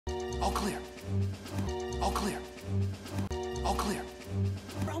All clear. All clear. All clear.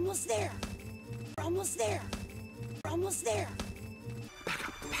 We're almost there. We're almost there. We're almost there. Back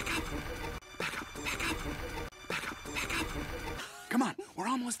up, back up. Back up, back up. Back up, back up. Come on, we're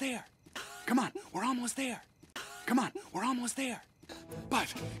almost there. Come on, we're almost there. Come on, we're almost there. Bud,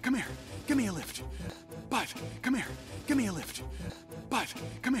 come here. Give me a lift. Bud, come here. Give me a lift. Bud,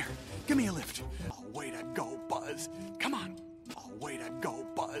 come here. Give me a lift. Oh, way to go, Buzz. Come on. Oh, way to go,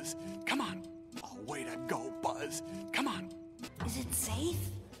 Buzz. Come on. Oh, way to go, Buzz. Come on. Is it safe?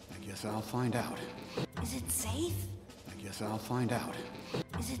 I guess I'll find out. Is it safe? I guess I'll find out.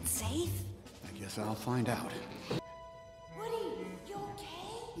 Is it safe? I guess I'll find out. Woody, you okay?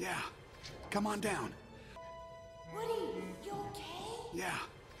 Yeah. Come on down. Woody, you okay? Yeah.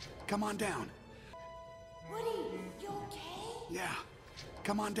 Come on down. Woody, you okay? Yeah.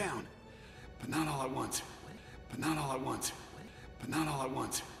 Come on down. But not all at once. But not all at once. But not all at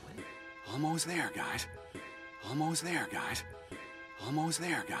once. Almost there, guys. Almost there, guys. Almost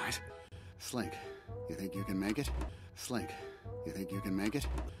there, guys. Slink, you think you can make it? Slink, you think you can make it?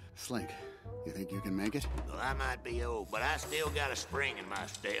 Slink, you think you can make it? Well, I might be old, but I still got a spring in my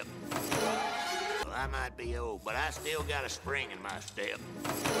step. Well, I might be old, but I still got a spring in my step.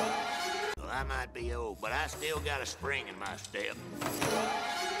 Well, I might be old, but I still got a spring in my step.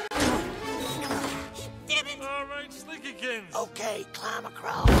 Damn it! All right, Slinkykins. Okay, climb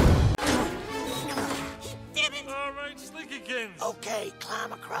across. Damn it! All right, Slinkykins. Okay,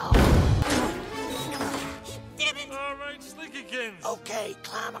 climb across. Damn it! All right, Slinkykins. Okay,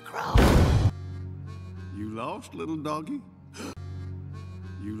 climb across. You lost, little doggy?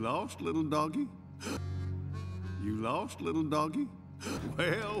 You lost, little doggy? You lost, little doggy?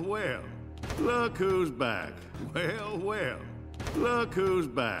 Well, well, look who's back. Well, well, look who's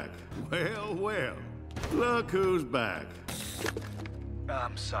back. Well, well, look who's back.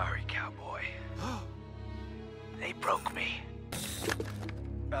 I'm sorry, cowboy. They broke me.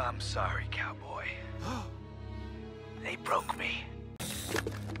 I'm sorry, cowboy. They broke me.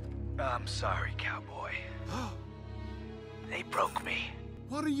 I'm sorry, cowboy. They broke me.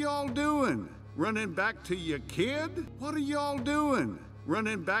 What are y'all doing? Running back to your kid? What are y'all doing?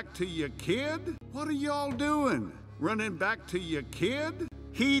 Running back to your kid? What are y'all doing? Running back to your kid?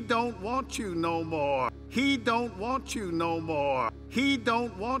 He don't want you no more. He don't want you no more. He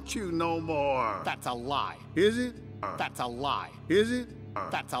don't want you no more. That's a lie. Is it? That's a lie. Is it?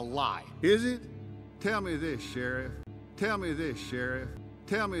 That's a lie. Is it? Tell me this, Sheriff. Tell me this, Sheriff.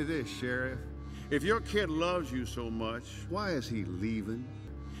 Tell me this, Sheriff. If your kid loves you so much, why is he leaving?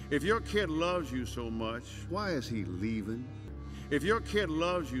 If your kid loves you so much, why is he leaving? If your kid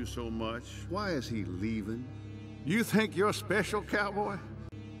loves you so much, why is he leaving? You think you're special, cowboy?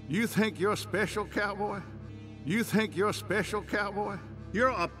 You think you're special, cowboy? You think you're special, cowboy? You're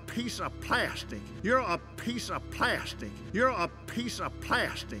a piece of plastic. You're a piece of plastic. You're a piece of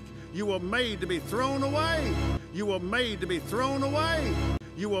plastic. You were made to be thrown away. You were made to be thrown away.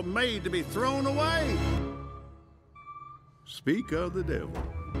 You were made to be thrown away. Speak of the devil.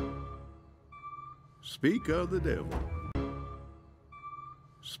 Speak of the devil.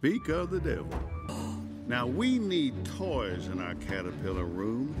 Speak of the devil. Now we need toys in our caterpillar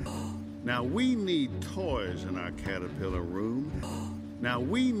room. Now we need toys in our caterpillar room. Now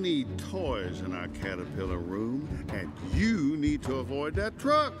we need toys in our caterpillar room, and you need to avoid that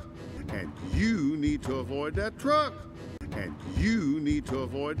truck. And you need to avoid that truck. And you need to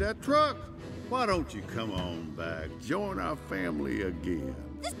avoid that truck. Why don't you come on back, join our family again?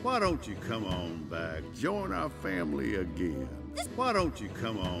 Why don't you come on back, join our family again? Why don't you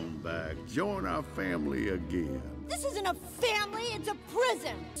come on back, join our family again? This isn't a family, it's a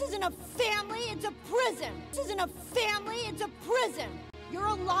prison. This isn't a family, it's a prison. This isn't a family, it's a prison. You're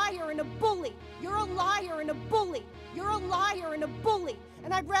a liar and a bully. You're a liar and a bully. You're a liar and a bully.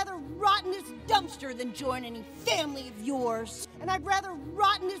 And I'd rather rot in this dumpster than join any family of yours. And I'd rather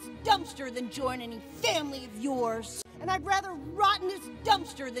rot in this dumpster than join any family of yours. And I'd rather rot in this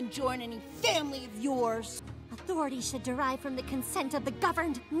dumpster than join any family of yours. Authority should derive from the consent of the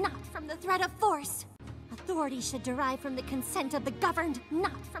governed, not from the threat of force. Authority should derive from the consent of the governed,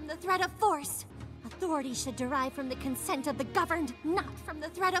 not from the threat of force. Authority should derive from the consent of the governed, not from the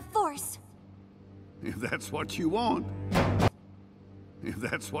threat of force. If that's what you want. If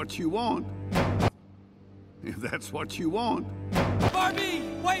that's what you want. If that's what you want. Barbie,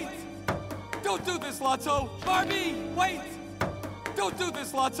 wait! Don't do this, Lotso! Barbie, wait! Don't do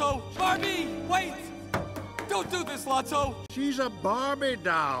this, Lotso! Barbie, wait! Don't do this, Lotso! She's a Barbie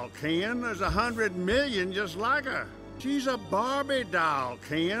doll, Ken. There's 100 million just like her. She's a Barbie doll,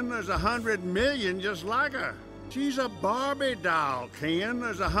 Ken. There's 100 million just like her. She's a Barbie doll, Ken.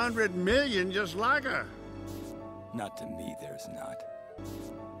 There's 100 million just like her. Not to me, there's not.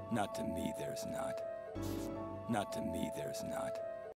 Not to me, there's not. Not to me, there's not.